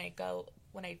vagina. Like when I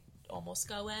almost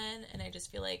go in, and I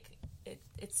just feel like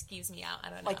it skews me out. I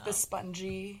don't know. Like the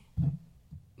sponginess?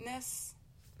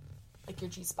 Like your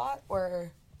G-spot?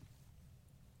 Or...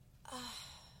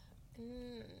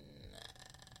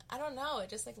 I don't know. It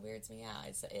just, like, weirds me out.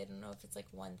 I don't know if it's, like,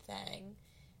 one thing.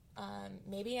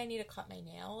 Maybe I need to cut my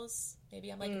nails. Maybe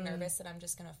I'm, like, nervous that I'm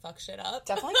just gonna fuck shit up.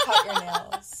 Definitely cut your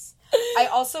nails. I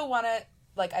also want to,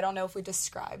 like, I don't know if we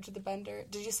described the bender.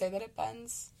 Did you say that it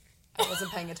bends? I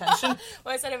wasn't paying attention.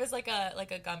 Well, I said it was like a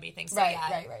Gumby thing. So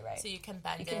right. So you can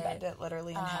bend it. You can bend it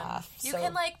literally in half. You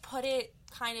can, like, put it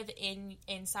kind of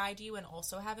inside you and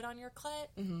also have it on your clit.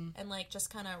 Mm-hmm. And, like, just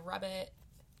kind of rub it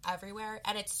everywhere.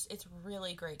 And it's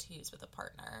really great to use with a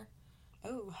partner.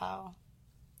 Oh, how?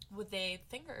 Would they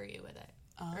finger you with it?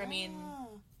 Or, I mean...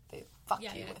 They fuck you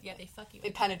with it. Yeah, they fuck you with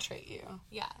it. They penetrate you.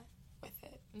 Yeah. With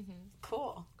it. Mm-hmm.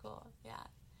 Cool, yeah.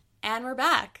 And we're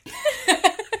back.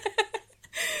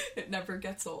 It never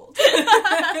gets old. All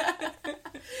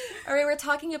right, we're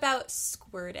talking about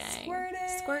squirting. Squirting.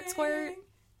 Squirt, squirt.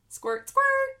 Squirt,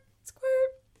 squirt.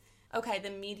 Squirt. Okay, the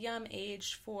medium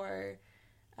age for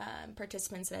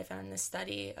participants that I found in this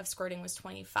study of squirting was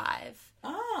 25.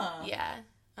 Ah. Yeah.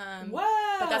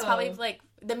 Wow. But that's probably, like,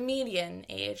 the median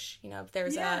age. You know,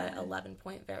 there's a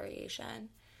 11-point variation.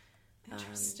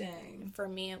 Interesting. For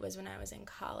me, it was when I was in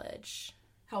college.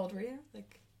 How old were you?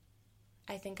 Like...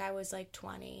 I think I was, like,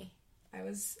 20. I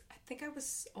think I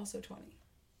was also 20.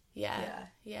 Yeah.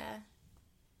 Yeah,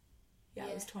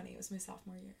 I was 20. It was my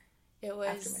sophomore year. It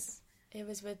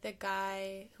was with the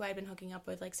guy who I'd been hooking up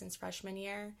with, like, since freshman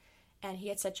year. And he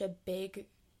had such a big,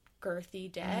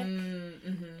 girthy dick.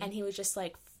 Mm-hmm. And he was just,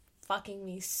 like, fucking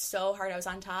me so hard. I was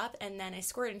on top. And then I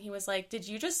squirted. And he was like, did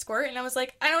you just squirt? And I was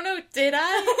like, I don't know. Did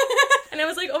I? And I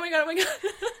was like, oh, my God.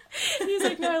 And he's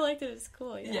like, no, I liked it. It's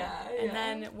cool. Yeah. And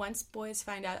then once boys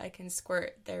find out I can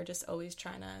squirt, they're just always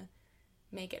trying to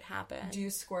make it happen. Do you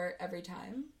squirt every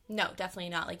time? No, definitely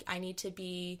not. Like, I need to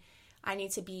be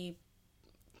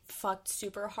fucked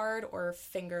super hard or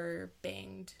finger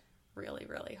banged really,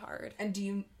 really hard. And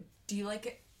do you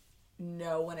like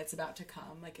know when it's about to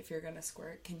come? Like, if you're gonna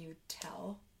squirt, can you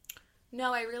tell?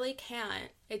 No, I really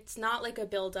can't. It's not like a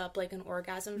build-up, like an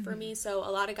orgasm for me. So a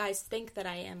lot of guys think that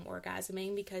I am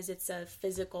orgasming because it's a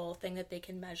physical thing that they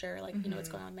can measure, like, you know, what's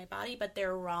going on in my body, but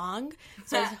they're wrong.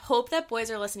 So I hope that boys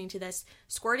are listening to this.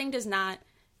 Squirting does not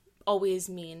always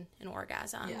mean an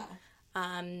orgasm. Yeah.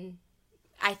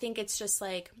 I think it's just,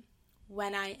 like,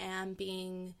 when I am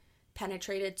being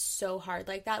penetrated so hard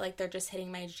like that, like they're just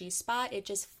hitting my G-spot, it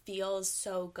just feels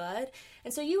so good.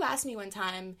 And so you asked me one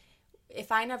time, if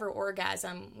I never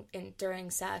orgasm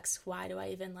during sex, why do I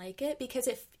even like it? Because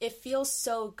it feels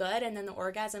so good, and then the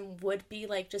orgasm would be,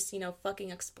 like, just, you know, fucking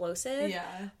explosive.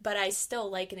 Yeah. But I still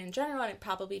like it in general, and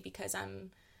probably because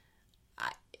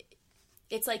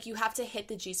it's like you have to hit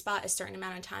the G-spot a certain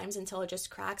amount of times until it just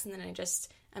cracks, and then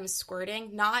I'm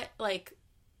squirting. Not like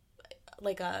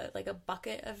a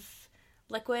bucket of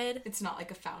liquid. It's not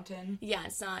like a fountain. Yeah,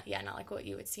 it's not like what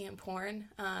you would see in porn.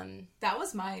 That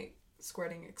was my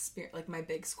squirting experience, like my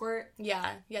big squirt.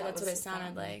 Yeah, that's what it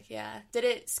sounded like. Yeah. Did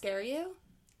it scare you?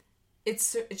 It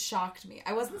shocked me.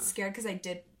 I wasn't scared because I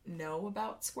did know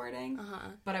about squirting,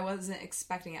 but I wasn't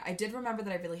expecting it. I did remember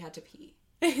that I really had to pee.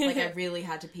 Like, I really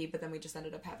had to pee, but then we just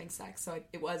ended up having sex, so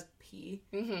it was pee.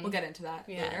 Mm-hmm. We'll get into that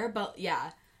later, but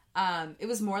yeah. It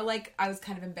was more like I was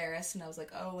kind of embarrassed, and I was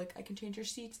like, oh, like, I can change your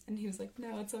sheets, and he was like,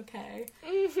 no, it's okay.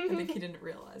 I think he didn't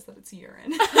realize that it's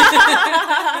urine.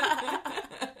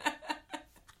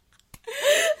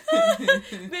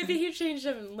 Maybe he changed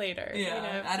them later. Yeah, you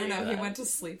know, I don't know. He went to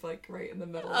sleep, like, right in the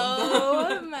middle of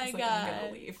them. Oh, my God. I'm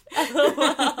gonna leave. Oh,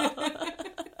 wow.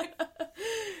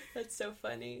 That's so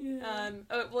funny.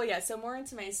 Yeah. So more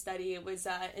into my study. It was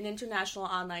an international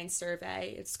online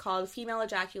survey. It's called Female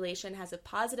Ejaculation Has a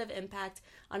Positive Impact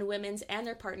on Women's and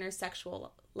Their Partners'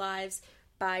 Sexual Lives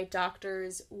by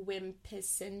Doctors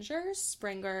Wimpisinger,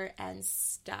 Springer, and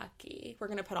Stuckey. We're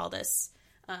going to put all this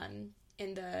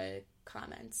in the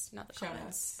comments, not the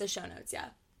comments. The show notes, yeah.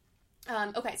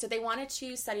 Okay, so they wanted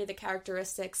to study the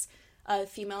characteristics of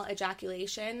female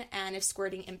ejaculation and if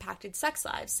squirting impacted sex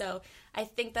lives. So I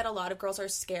think that a lot of girls are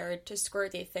scared to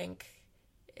squirt. They think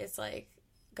it's, like,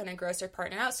 gonna gross their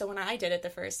partner out. So when I did it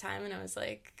the first time, and I was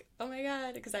like, oh my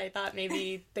God, because I thought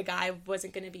maybe the guy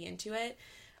wasn't gonna be into it.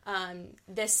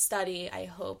 This study, I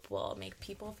hope, will make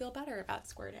people feel better about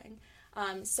squirting.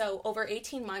 So over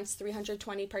 18 months,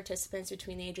 320 participants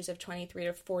between the ages of 23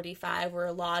 to 45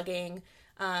 were logging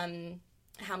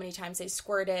how many times they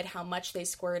squirted, how much they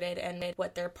squirted, and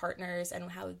what their partners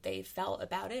and how they felt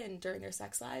about it and during their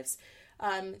sex lives.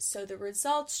 So the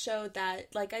results showed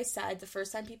that, like I said, the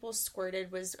first time people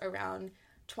squirted was around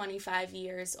 25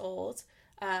 years old.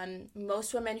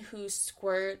 Most women who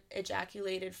squirt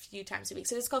ejaculated a few times a week.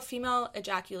 So this is called female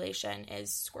ejaculation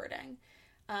is squirting.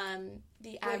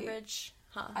 The average...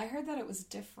 I heard that it was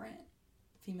different.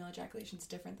 Female ejaculation is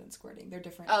different than squirting. They're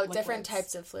different liquids. Different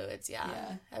types of fluids,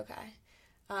 yeah. Okay.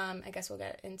 I guess we'll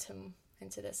get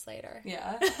into this later.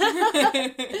 Yeah.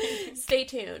 Stay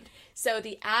tuned. So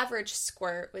the average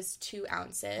squirt was 2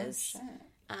 ounces. Oh,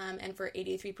 shit. And for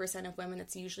 83% of women,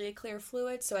 it's usually a clear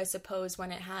fluid. So I suppose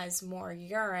when it has more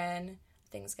urine,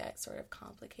 things get sort of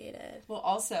complicated. Well,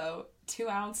 also, 2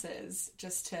 ounces,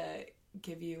 just to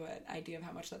give you an idea of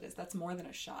how much that is, that's more than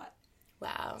a shot.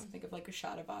 Wow. So think of like a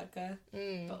shot of vodka,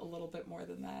 but a little bit more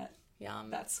than that. Yum.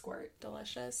 That's squirt.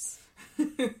 Delicious. I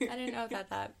didn't know about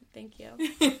that. Thank you.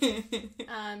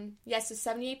 So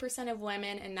 78% of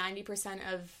women and 90%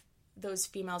 of those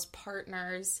females'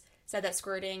 partners said that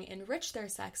squirting enriched their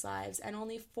sex lives, and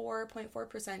only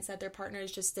 4.4% said their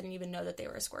partners just didn't even know that they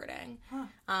were squirting.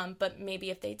 But maybe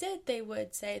if they did, they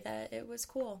would say that it was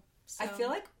cool. So. I feel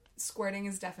like squirting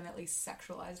is definitely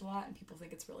sexualized a lot, and people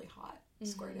think it's really hot,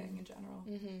 squirting in general.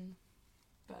 Mm-hmm.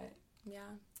 But yeah,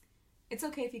 it's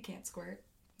okay if you can't squirt.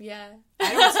 Yeah.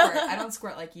 I don't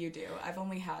squirt like you do. I've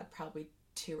only had probably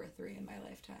 2 or 3 in my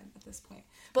lifetime at this point.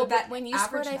 But that when you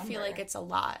squirt, I feel like it's a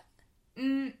lot.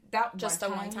 That just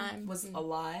one time was a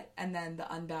lot, and then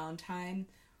the unbound time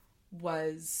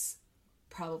was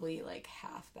probably like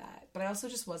half that. But I also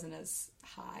just wasn't as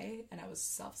high, and I was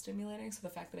self-stimulating, so the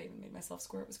fact that I even made myself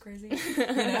squirt was crazy. You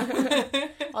know?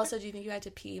 Also, do you think you had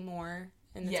to pee more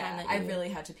in the time that I really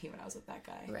had to pee when I was with that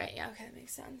guy. Right, yeah, okay, that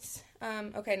makes sense.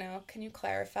 Okay, now, can you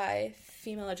clarify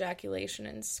female ejaculation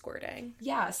and squirting?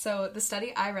 Yeah, so the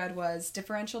study I read was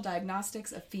Differential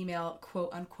Diagnostics of Female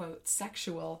Quote-Unquote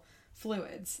Sexual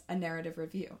Fluids, a narrative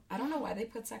review. I don't know why they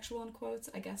put sexual in quotes.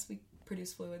 I guess we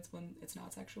produce fluids when it's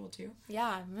not sexual, too.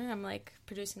 Yeah, I'm like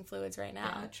producing fluids right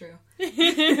now. Yeah,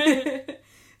 true.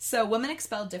 So women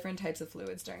expel different types of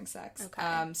fluids during sex.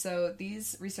 Okay. So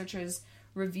these researchers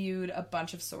reviewed a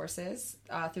bunch of sources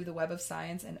through the Web of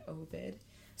Science and Ovid.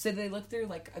 So they looked through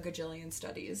like a gajillion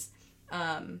studies.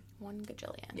 1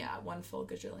 gajillion. Yeah, 1 full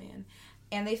gajillion.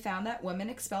 And they found that women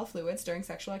expel fluids during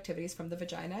sexual activities from the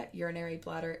vagina, urinary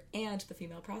bladder, and the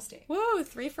female prostate. Woo,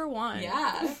 3 for 1.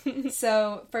 Yeah.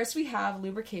 So first we have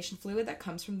lubrication fluid that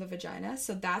comes from the vagina.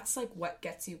 So that's like what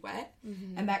gets you wet.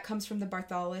 Mm-hmm. And that comes from the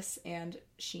Bartholus and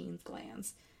Schien's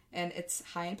glands. And it's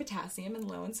high in potassium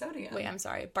and low in sodium. Wait, I'm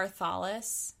sorry.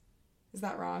 Bartholus? Is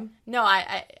that wrong? No,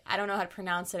 I don't know how to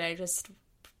pronounce it. I just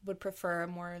would prefer a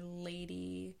more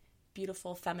lady,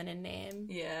 beautiful, feminine name.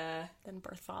 Yeah. Than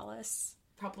Bartholus.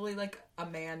 Probably like a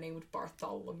man named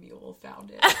Bartholomew found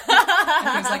it.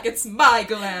 And he's like, it's my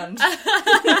gland.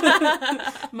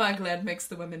 My gland makes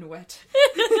the women wet.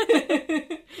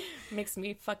 Makes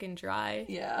me fucking dry.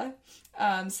 Yeah.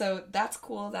 So that's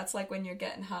cool. That's like when you're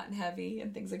getting hot and heavy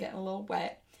and things are getting a little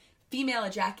wet. Female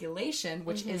ejaculation,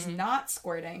 which is not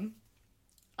squirting,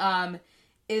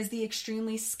 is the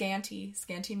extremely scanty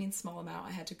means small amount,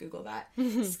 I had to Google that,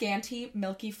 scanty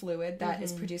milky fluid that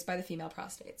is produced by the female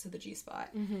prostate, so the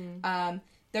G-spot.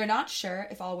 They're not sure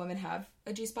if all women have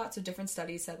a G-spot, so different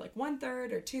studies said like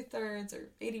 1/3 or 2/3 or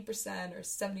 80% or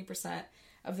 70%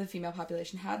 of the female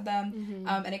population had them,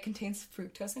 and it contains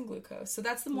fructose and glucose, so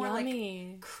that's the more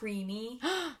like creamy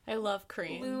I love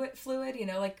cream fluid, you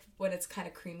know, like when it's kind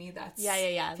of creamy, that's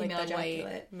female like the ejaculate.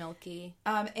 White milky.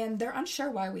 And they're unsure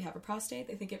why we have a prostate.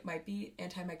 They think it might be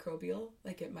antimicrobial,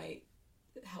 like it might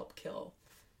help kill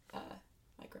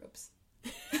microbes.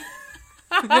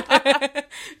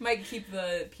 Might keep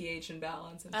the pH in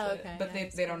balance and shit. Okay, but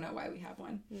they don't know why we have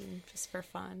one. Just for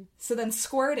fun. So then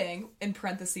squirting, in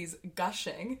parentheses,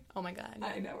 gushing. Oh my god.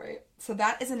 I know, right? So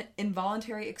that is an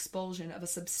involuntary expulsion of a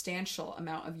substantial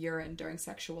amount of urine during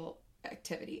sexual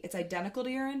activity. It's identical to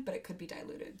urine, but it could be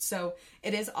diluted. So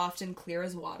it is often clear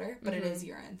as water, but it is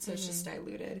urine, so it's just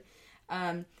diluted.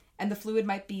 And the fluid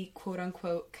might be,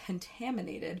 quote-unquote,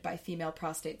 contaminated by female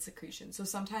prostate secretion. So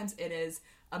sometimes it is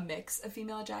a mix of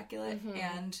female ejaculate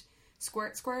and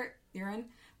squirt urine.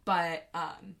 But,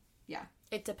 yeah.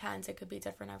 It depends. It could be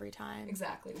different every time.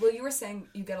 Exactly. Well, you were saying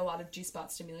you get a lot of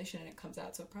G-spot stimulation and it comes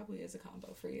out, so it probably is a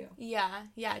combo for you. Yeah.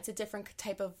 It's a different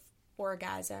type of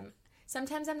orgasm.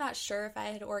 Sometimes I'm not sure if I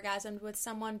had orgasmed with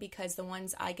someone because the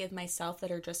ones I give myself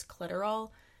that are just clitoral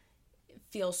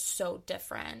feels so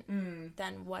different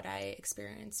than what I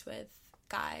experience with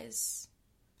guys.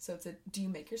 So do you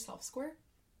make yourself squirt?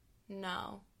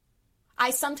 No.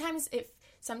 Sometimes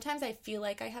I feel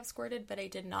like I have squirted, but I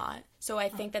did not. So I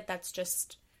think that's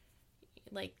just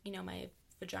like, you know, my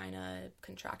vagina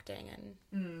contracting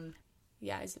and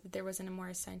Yeah, there wasn't a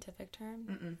more scientific term?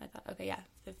 Mm-mm. I thought, okay, yeah,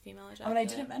 the female ejaculate. Oh, and I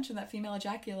didn't mention that female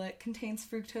ejaculate contains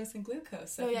fructose and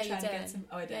glucose. So yeah, you did. Get some,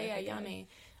 I did. Yeah, okay, yummy.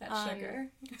 That sugar.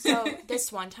 So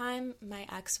this one time, my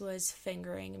ex was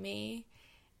fingering me,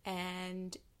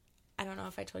 and I don't know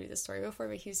if I told you this story before,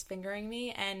 but he was fingering me,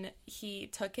 and he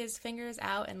took his fingers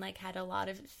out and, like, had a lot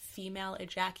of female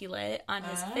ejaculate on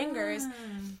his fingers.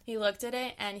 He looked at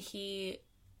it, and he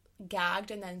gagged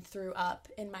and then threw up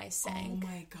in my sink. Oh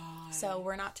my god. So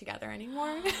we're not together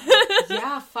anymore.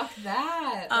 Yeah, fuck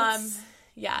that.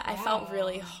 Yeah, wow. I felt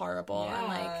really horrible. Yeah, I'm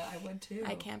like, I would too.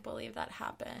 I can't believe that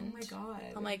happened. Oh my god.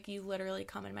 I'm like, you literally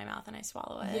come in my mouth and I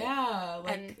swallow it. Yeah,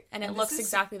 like, and it looks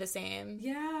exactly the same.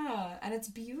 Yeah, and it's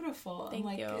beautiful. Thank and,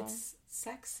 like, you. It's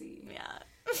sexy. Yeah.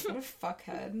 What a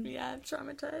fuckhead. Yeah,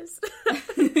 traumatized.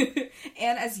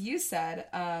 And as you said,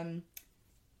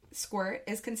 squirt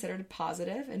is considered a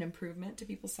positive, an improvement to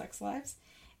people's sex lives.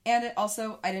 And it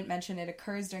also, I didn't mention, it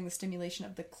occurs during the stimulation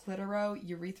of the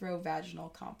clitoro-urethro-vaginal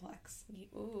complex.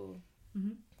 Ooh.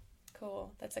 Mm-hmm.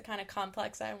 Cool. That's the kind of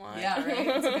complex I want. Yeah, right?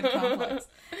 It's a good complex.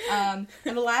 And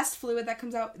the last fluid that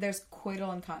comes out, there's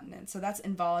coital incontinence. So that's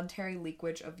involuntary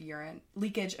leakage of urine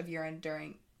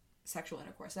during sexual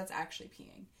intercourse. That's actually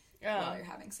peeing while you're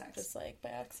having sex. Just like by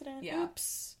accident? Yeah.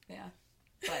 Oops. Yeah.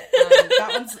 But that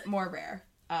one's more rare.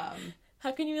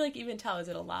 How can you, like, even tell? Is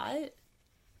it a lot?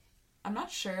 I'm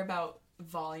not sure about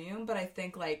volume, but I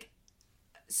think, like,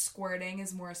 squirting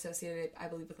is more associated, I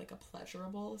believe, with, like, a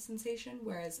pleasurable sensation,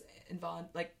 whereas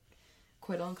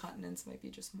coital incontinence might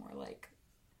be just more like,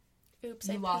 oops,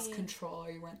 you lost control, or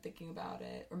you weren't thinking about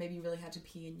it, or maybe you really had to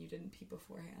pee and you didn't pee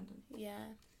beforehand. Yeah.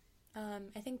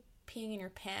 I think peeing in your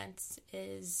pants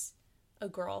is a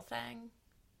girl thing,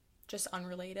 just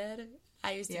unrelated.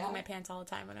 I used to pee my pants all the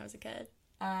time when I was a kid.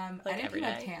 I didn't pee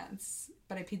my pants,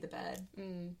 but I peed the bed.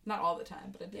 Not all the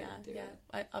time, but I did do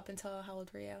it. Up until, how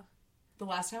old were you? The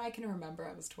last time I can remember,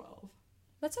 I was 12.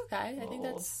 That's okay. I think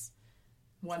that's...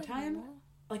 One time,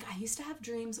 like, I used to have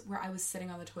dreams where I was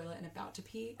sitting on the toilet and about to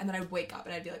pee, and then I'd wake up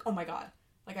and I'd be like, oh my god,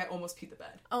 like, I almost peed the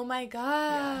bed. Oh my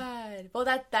god. Yeah. Well,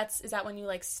 is that when you,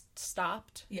 like,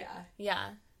 stopped? Yeah.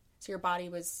 Yeah. So your body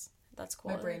was... That's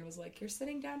cool. My brain was like, you're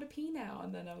sitting down to pee now.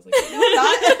 And then I was like, no,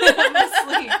 I'm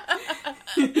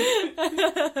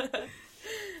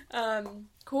asleep.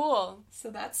 Cool.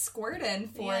 So that's squirting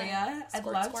for you. I'd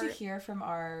love to hear from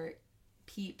our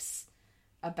peeps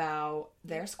about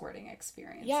their squirting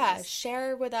experiences. Yeah,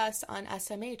 share with us on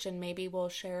SMH and maybe we'll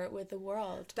share it with the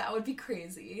world. That would be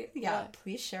crazy. Yeah,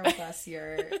 please share with us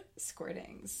your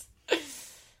squirtings.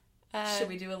 Should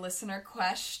we do a listener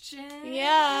question?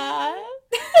 Yeah.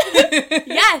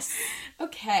 Yes.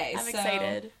 Okay. I'm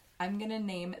excited. I'm going to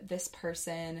name this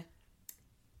person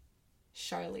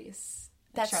Charlize.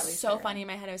 That's Charlize so Theron. funny. In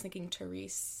my head, I was thinking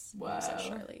Therese. Whoa.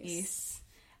 Charlize.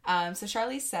 So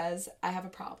Charlize says, I have a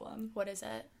problem. What is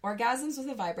it? Orgasms with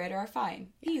a vibrator are fine.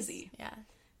 Yes. Easy. Yeah.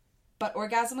 But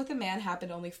orgasm with a man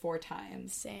happened only 4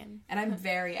 times. Same. And I'm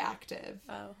very active.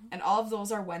 Oh. And all of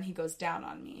those are when he goes down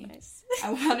on me. Nice.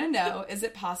 I want to know, is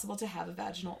it possible to have a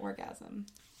vaginal orgasm?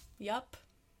 Yup.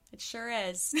 It sure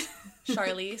is.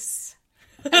 Charlize.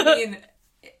 I mean,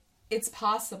 it's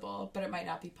possible, but it might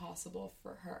not be possible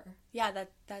for her. Yeah,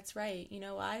 that's right. You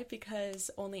know why? Because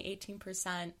only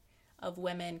 18% of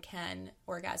women can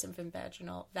orgasm from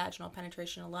vaginal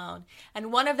penetration alone.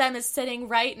 And one of them is sitting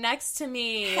right next to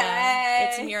me. Hey,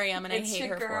 it's Miriam, and I hate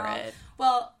her for it.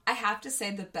 Well, I have to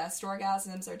say the best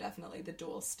orgasms are definitely the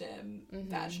dual stim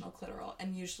vaginal clitoral.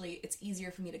 And usually it's easier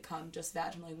for me to come just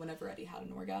vaginally when I've already had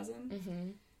an orgasm. Mm-hmm.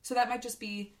 So that might just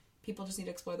be people just need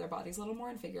to explore their bodies a little more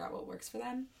and figure out what works for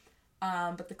them.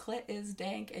 But the clit is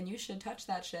dank and you should touch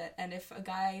that shit. And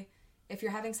if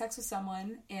you're having sex with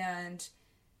someone and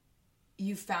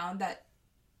you found that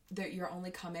you're only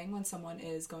coming when someone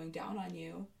is going down on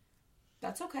you,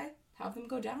 that's okay. Have them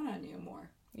go down on you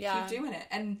more. Yeah. Keep doing it.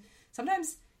 And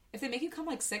sometimes if they make you come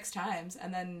like 6 times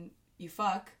and then you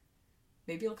fuck,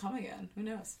 maybe you'll come again. Who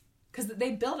knows? Because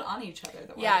they build on each other.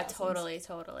 Yeah, totally.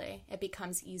 It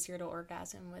becomes easier to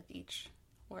orgasm with each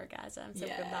orgasm. So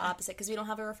the opposite, because we don't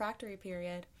have a refractory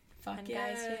period. Fuck and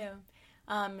yeah. guys do.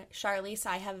 Charlize,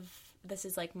 this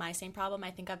is like my same problem.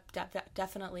 I think I've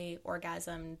definitely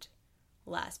orgasmed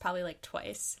less, probably like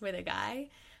twice with a guy.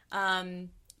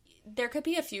 There could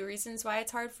be a few reasons why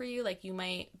it's hard for you. Like you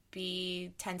might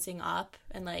be tensing up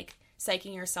and like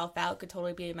psyching yourself out could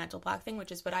totally be a mental block thing,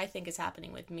 which is what I think is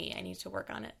happening with me. I need to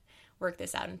work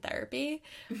this out in therapy.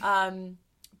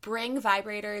 Bring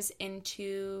vibrators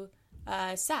into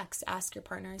sex. Ask your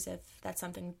partners if that's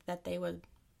something that they would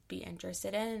be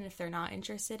interested in, and if they're not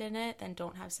interested in it, then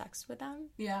don't have sex with them.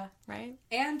 Yeah. Right?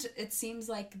 And it seems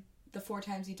like the 4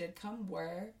 times you did come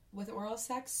were with oral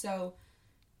sex. So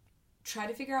try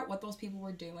to figure out what those people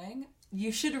were doing.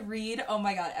 You should read, oh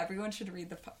my god, everyone should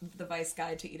read the Vice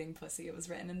Guide to Eating Pussy. It was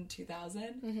written in 2000.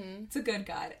 Mm-hmm. It's a good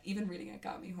guide. Even reading it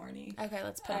got me horny. Okay,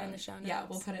 let's put it in the show notes. Yeah,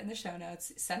 we'll put it in the show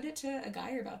notes. Send it to a guy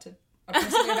a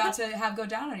person you're about to have go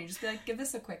down on you. Just be like, give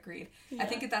this a quick read. Yeah. I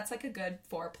think that's like a good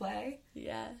foreplay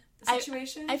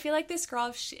situation. I feel like this girl,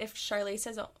 if Charlize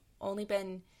has only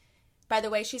been, by the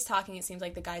way she's talking, it seems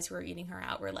like the guys who were eating her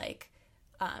out were like,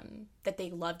 that they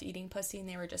loved eating pussy and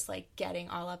they were just like getting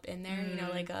all up in there, you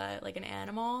know, like an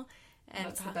animal. And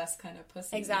that's the best kind of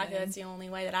pussy. Exactly, that's the only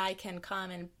way that I can come,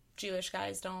 and Jewish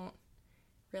guys don't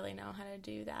really know how to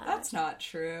do that. That's not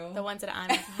true. The ones that I'm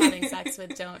having sex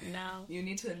with don't know. You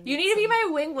need to be my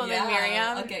wing woman,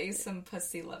 Miriam. I'll get you some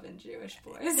pussy loving Jewish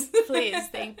boys. Please,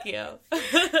 thank you.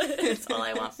 That's all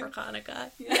I want for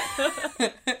Hanukkah. Yeah.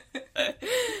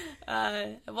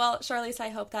 Well, Charlize, I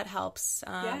hope that helps.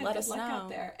 Let us know. Out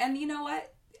there. And you know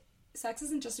what? Sex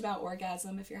isn't just about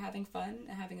orgasm. If you're having fun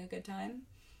and having a good time,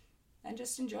 and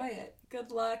just enjoy it.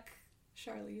 Good luck,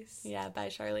 Charlize. Yeah, bye,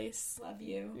 Charlize. Love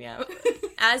you. Yeah.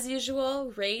 As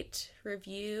usual, rate,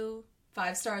 review.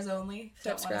 5 stars only.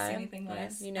 Subscribe. Don't want to see anything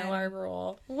less. You know our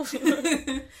rule.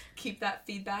 Keep that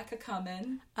feedback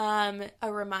a-coming.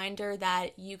 A reminder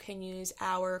that you can use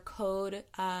our code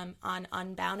on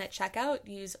Unbound at checkout.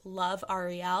 Use Love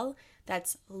REL.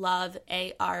 That's Love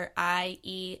ARIELLE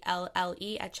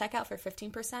at checkout for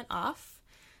 15% off.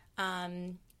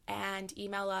 And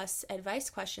email us advice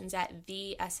questions at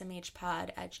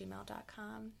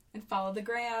thesmhpod@gmail.com. And follow the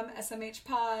gram,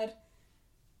 SMHpod.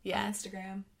 Yeah. On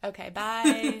Instagram. Okay,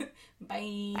 bye.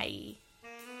 Bye.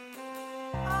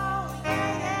 Bye.